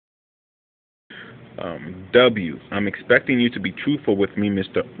W. I'm expecting you to be truthful with me,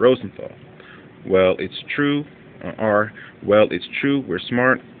 Mr. Rosenthal. Well, it's true. R. Well, it's true. We're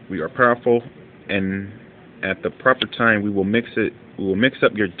smart. We are powerful, and at the proper time, we will mix it. We will mix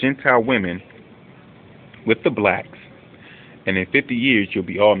up your Gentile women with the blacks, and in 50 years, you'll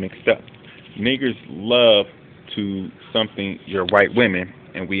be all mixed up. Niggers love to something your white women,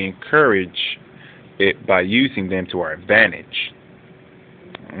 and we encourage it by using them to our advantage.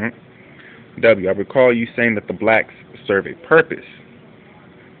 Mhm. W. I recall you saying that the blacks serve a purpose.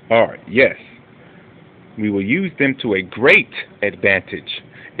 R. Yes. We will use them to a great advantage.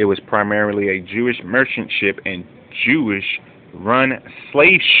 It was primarily a Jewish merchant ship and Jewish run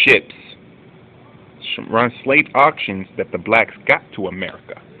slave ships, run slave auctions that the blacks got to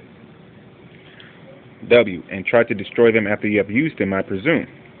America. W. And tried to destroy them after you have used them, I presume.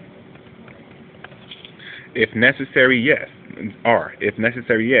 If necessary, yes. R. If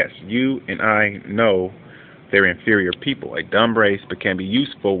necessary, yes. You and I know they're inferior people, a dumb race, but can be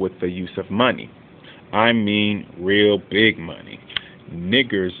useful with the use of money. I mean real big money.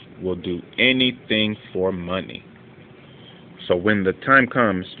 Niggers will do anything for money. So when the time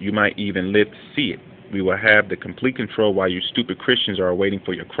comes, you might even live to see it. We will have the complete control while you stupid Christians are waiting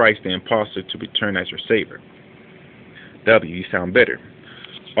for your Christ the impostor to return as your Savior. W. You sound bitter.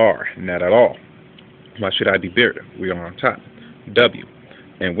 R. Not at all. Why should I be bitter? We are on top. W.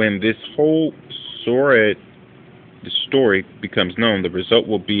 And when this whole sordid story becomes known, the result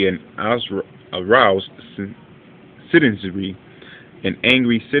will be an aroused citizenry, an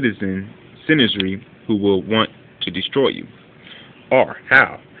angry citizenry who will want to destroy you. R.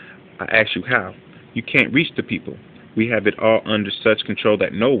 How? I ask you how. You can't reach the people. We have it all under such control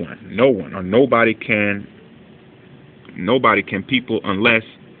that no one, or nobody can people unless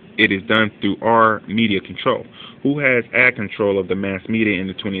it is done through our media control. Who has ad control of the mass media in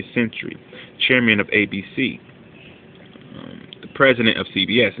the 20th century? Chairman of ABC, the president of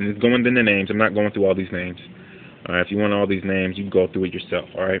CBS, and it's going into the names. I'm not going through all these names. All right, if you want all these names, you can go through it yourself.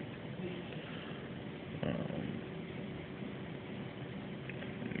 All right.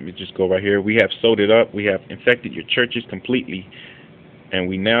 Let me just go right here. We have sewed it up. We have infected your churches completely, and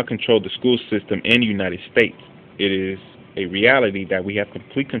we now control the school system in the United States. It is a reality that we have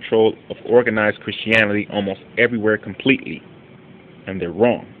complete control of organized Christianity almost everywhere completely, and they're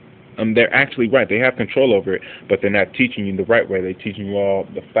wrong. They're actually right. They have control over it, but they're not teaching you the right way. They're teaching you all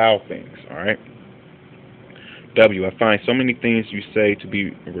the foul things. All right. W. I find so many things you say to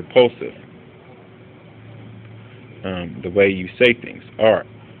be repulsive. The way you say things. R.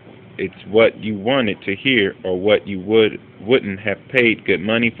 It's what you wanted to hear, or what you wouldn't have paid good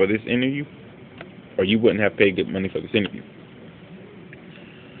money for this interview, or you wouldn't have paid good money for this interview.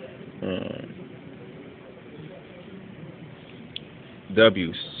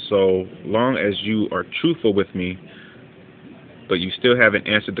 W. So long as you are truthful with me, but you still haven't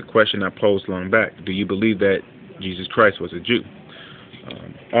answered the question I posed long back. Do you believe that Jesus Christ was a Jew?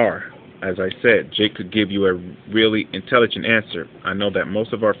 R. As I said, Jake could give you a really intelligent answer. I know that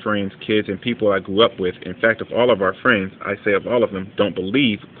most of our friends, kids, and people I grew up with, in fact, of all of our friends, I say of all of them, don't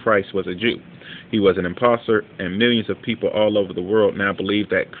believe Christ was a Jew. He was an impostor, and millions of people all over the world now believe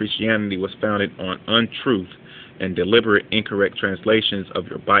that Christianity was founded on untruth and deliberate incorrect translations of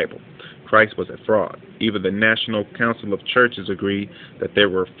your Bible. Christ was a fraud. Even the National Council of Churches agree that there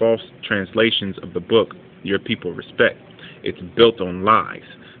were false translations of the book your people respect. It's built on lies.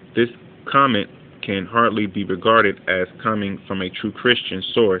 This comment can hardly be regarded as coming from a true Christian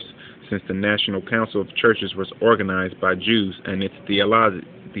source, since the National Council of Churches was organized by Jews and its theology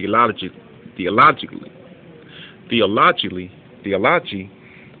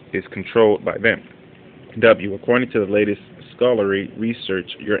is controlled by them. W. According to the latest scholarly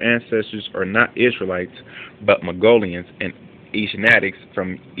research, your ancestors are not Israelites, but Mongolians and Asiatics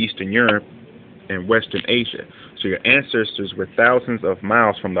from Eastern Europe and Western Asia. So your ancestors were thousands of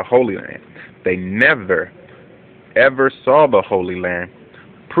miles from the Holy Land. They never, ever saw the Holy Land,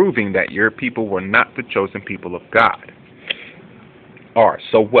 proving that your people were not the chosen people of God. R.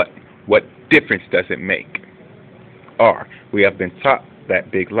 So what? What difference does it make? R. We have been taught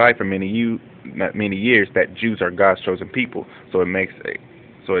that big lie for many years that Jews are God's chosen people. So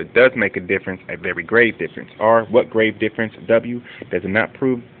it does make a difference, a very grave difference. R. What grave difference? W. Does it not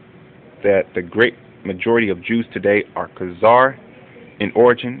prove that the great majority of Jews today are Khazar in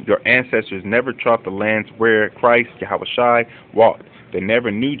origin? Your ancestors never trod the lands where Christ, Yahushua, walked. They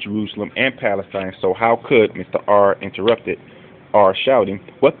never knew Jerusalem and Palestine, so how could, Mr. R interrupted, R shouting,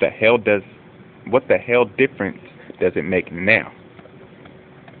 what the hell difference does it make now?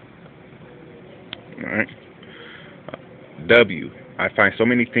 All right. W. I find so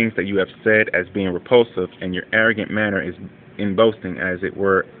many things that you have said as being repulsive, and your arrogant manner is in boasting, as it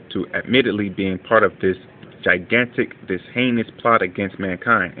were, to admittedly being part of this gigantic, this heinous plot against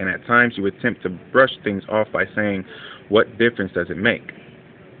mankind. And at times you attempt to brush things off by saying, "What difference does it make?"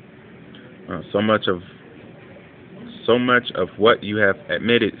 So much of what you have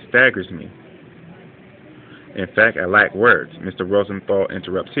admitted staggers me. In fact, I lack words. Mr. Rosenthal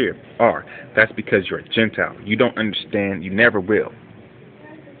interrupts here. R. That's because you're a Gentile. You don't understand. You never will.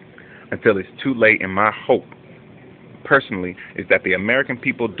 Until it's too late. And my hope, personally, is that the American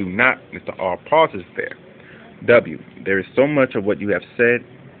people do not. Mr. R pauses there. W. There is so much of what you have said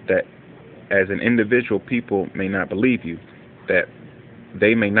that as an individual, people may not believe you. That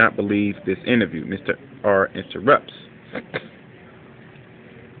they may not believe this interview. Mr. R interrupts.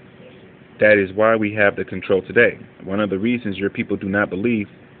 That is why we have the control today. One of the reasons your people do not believe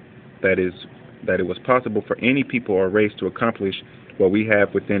that it was possible for any people or race to accomplish what we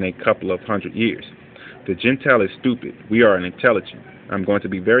have within a couple of 100 years. The Gentile is stupid. We are intelligent. I'm going to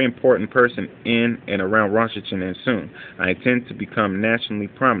be a very important person in and around Washington and soon. I intend to become nationally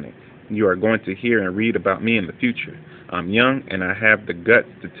prominent. You are going to hear and read about me in the future. I'm young and I have the guts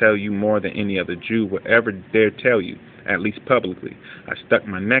to tell you more than any other Jew will ever dare tell you, at least publicly. I stuck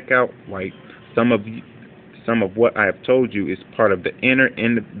my neck out white. Some of what I have told you is part of the inner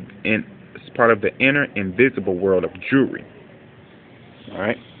invisible world of Jewry. All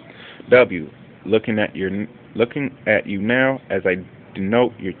right. W. Looking at you now as I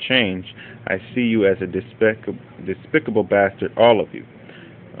denote your change, I see you as a despicable bastard, all of you.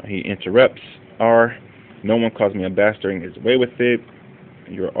 He interrupts. R. No one calls me a bastard and gets away with it.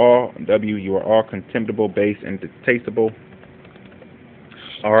 You are all contemptible, base, and detestable.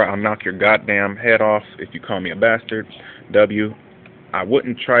 R. I'll knock your goddamn head off if you call me a bastard. W. I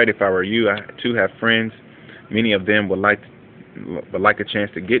wouldn't try it if I were you. I too have friends. Many of them would like a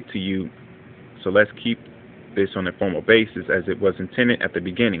chance to get to you. So let's keep this on a formal basis as it was intended at the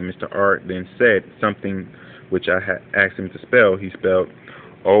beginning. Mr. R. then said something which I had asked him to spell. He spelled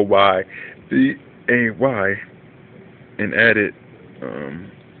O-Y-D-A-Y and added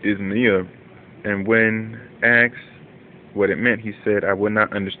Isnia. And when asked what it meant, he said, I would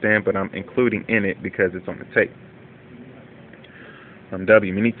not understand, but I'm including in it because it's on the tape.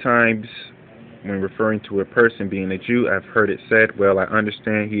 W. Many times when referring to a person being a Jew, I've heard it said, well, I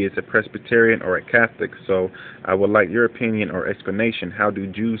understand he is a Presbyterian or a Catholic, so I would like your opinion or explanation. How do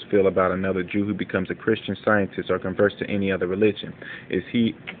Jews feel about another Jew who becomes a Christian Scientist or converts to any other religion? Is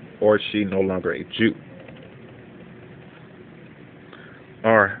he or she no longer a Jew?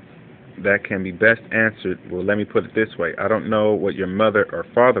 R. That can be best answered. Well, let me put it this way. I don't know what your mother or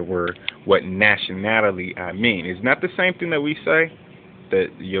father were, what nationality I mean. Isn't that the same thing that we say? That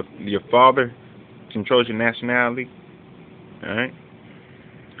your father controls your nationality? All right.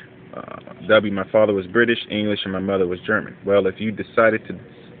 W. My father was British, English, and my mother was German. Well, if you decided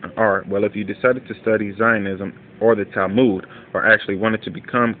to study Zionism or the Talmud, or actually wanted to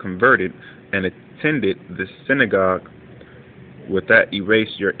become converted and attended the synagogue, would that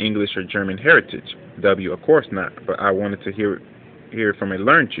erase your English or German heritage? W. Of course not. But I wanted to hear from a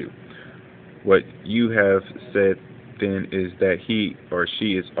learned Jew. What you have said then is that he or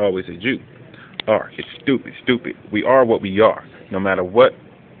she is always a Jew. R. It's stupid. We are what we are. No matter what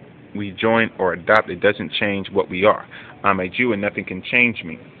we join or adopt, it doesn't change what we are. I'm a Jew and nothing can change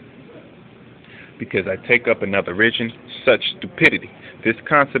me because I take up another religion. Such stupidity. This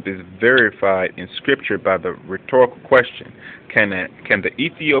concept is verified in Scripture by the rhetorical question, can the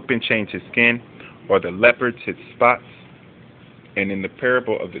Ethiopian change his skin, or the leopard his spots? And in the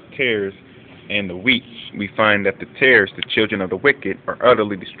parable of the tares and the wheat, we find that the tares, the children of the wicked, are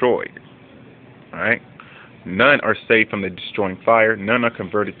utterly destroyed. All right? None are saved from the destroying fire. None are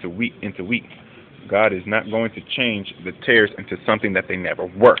converted into wheat. God is not going to change the tares into something that they never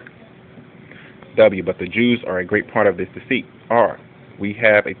were. W. But the Jews are a great part of this deceit. R. We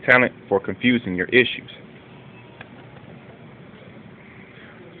have a talent for confusing your issues.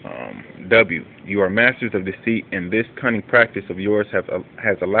 W. You are masters of deceit, and this cunning practice of yours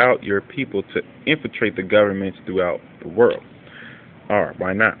has allowed your people to infiltrate the governments throughout the world. R.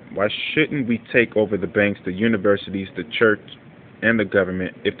 Why not? Why shouldn't we take over the banks, the universities, the church, and the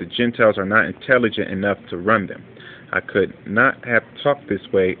government if the Gentiles are not intelligent enough to run them? I could not have talked this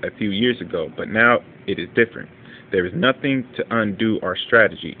way a few years ago, but now it is different. There is nothing to undo our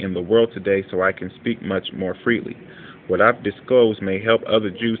strategy in the world today, so I can speak much more freely. What I've disclosed may help other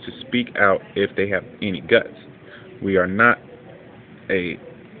Jews to speak out if they have any guts. We are not a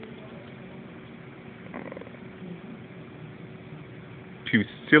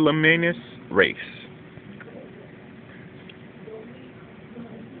pusillanimous race.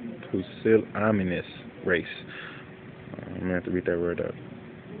 pusillanimous race. I'm going to have to read that word up.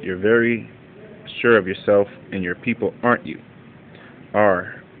 You're very sure of yourself and your people, aren't you?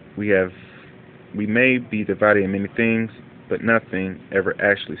 R. We may be divided in many things, but nothing ever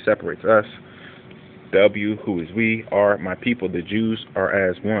actually separates us. W. Who is we? R. My people, the Jews, are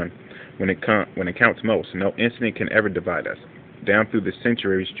as one. When it counts most, no incident can ever divide us. Down through the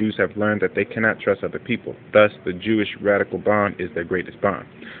centuries, Jews have learned that they cannot trust other people. Thus, the Jewish radical bond is their greatest bond.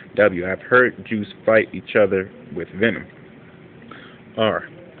 W. I've heard Jews fight each other with venom. R.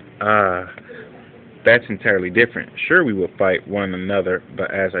 That's entirely different. Sure, we will fight one another,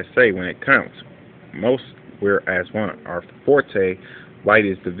 but as I say, when it counts, most we're as one. Our forte, white,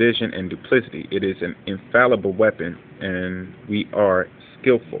 is division and duplicity. It is an infallible weapon, and we are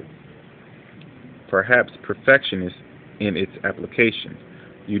skillful, perhaps perfectionist in its application.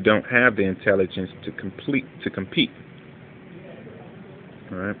 You don't have the intelligence to compete.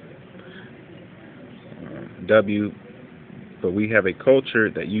 All right. W. But we have a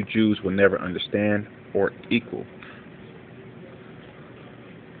culture that you Jews will never understand or equal.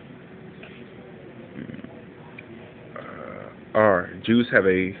 R. Jews have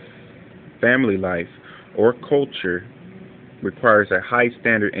a family life or culture requires a high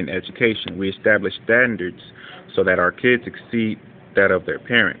standard in education. We establish standards so that our kids exceed that of their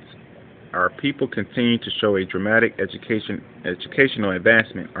parents. Our people continue to show a dramatic educational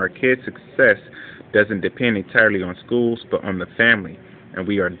advancement. Our kids' success doesn't depend entirely on schools, but on the family, and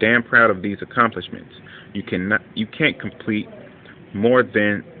we are damn proud of these accomplishments. You can't complete more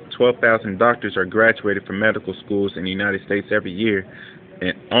than 12,000 doctors are graduated from medical schools in the United States every year,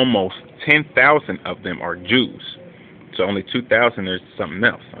 and almost 10,000 of them are Jews. So only 2,000 is something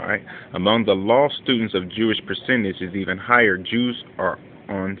else, all right? Among the law students of Jewish percentage is even higher. Jews are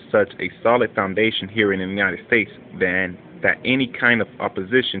on such a solid foundation here in the United States that any kind of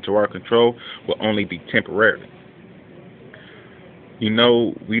opposition to our control will only be temporary. We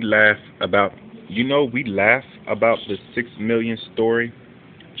laugh about the 6 million story,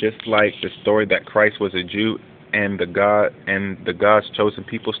 just like the story that Christ was a Jew and the God's chosen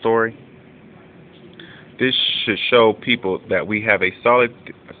people story. This should show people that we have a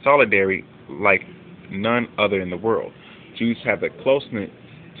solidarity like none other in the world. Jews have a closeness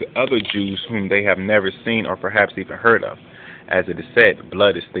to other Jews whom they have never seen or perhaps even heard of. As it is said,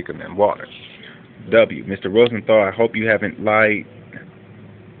 blood is thicker than water. W. Mr. Rosenthal, I hope you haven't lied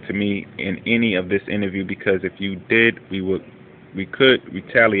to me in any of this interview, because if you did, we could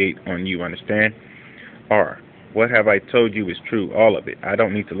retaliate on you, understand? R. What have I told you is true, all of it. I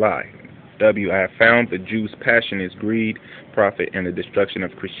don't need to lie. W. I have found the Jews' passion is greed, profit, and the destruction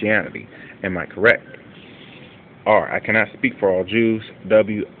of Christianity. Am I correct? R. I cannot speak for all Jews.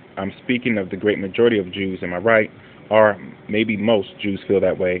 W. I'm speaking of the great majority of Jews. Am I right? R. Maybe most Jews feel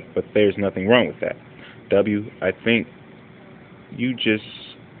that way, but there's nothing wrong with that. W. I think you just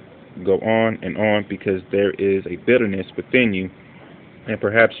go on and on because there is a bitterness within you, and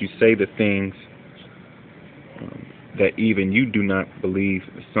perhaps you say the things that even you do not believe.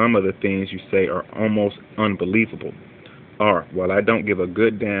 Some of the things you say are almost unbelievable. R. Well, I don't give a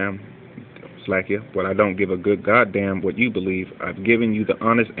good damn, well, I don't give a good goddamn what you believe. I've given you the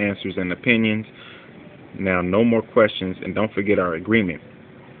honest answers and opinions. Now, no more questions, and don't forget our agreement.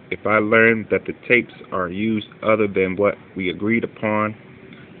 If I learn that the tapes are used other than what we agreed upon,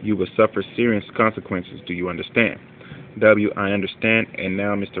 you will suffer serious consequences. Do you understand? W. I understand, and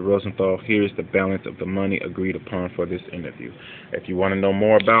now, Mr. Rosenthal, here's the balance of the money agreed upon for this interview. If you want to know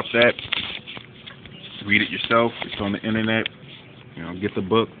more about that, read it yourself. It's on the internet. Get the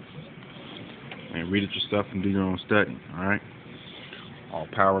book and read it yourself and do your own study. All right. All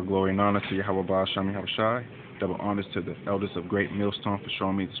power, glory, and honor to Yahweh Baal Shami Havashai. Double honors to the elders of Great Millstone for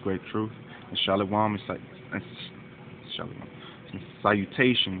showing me this great truth. And shalom and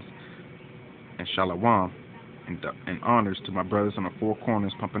salutations and shalom and honors to my brothers on the four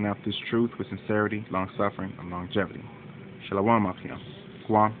corners pumping out this truth with sincerity, long suffering, and longevity. Shalom, Achiam.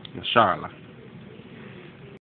 Guam, Yasharla.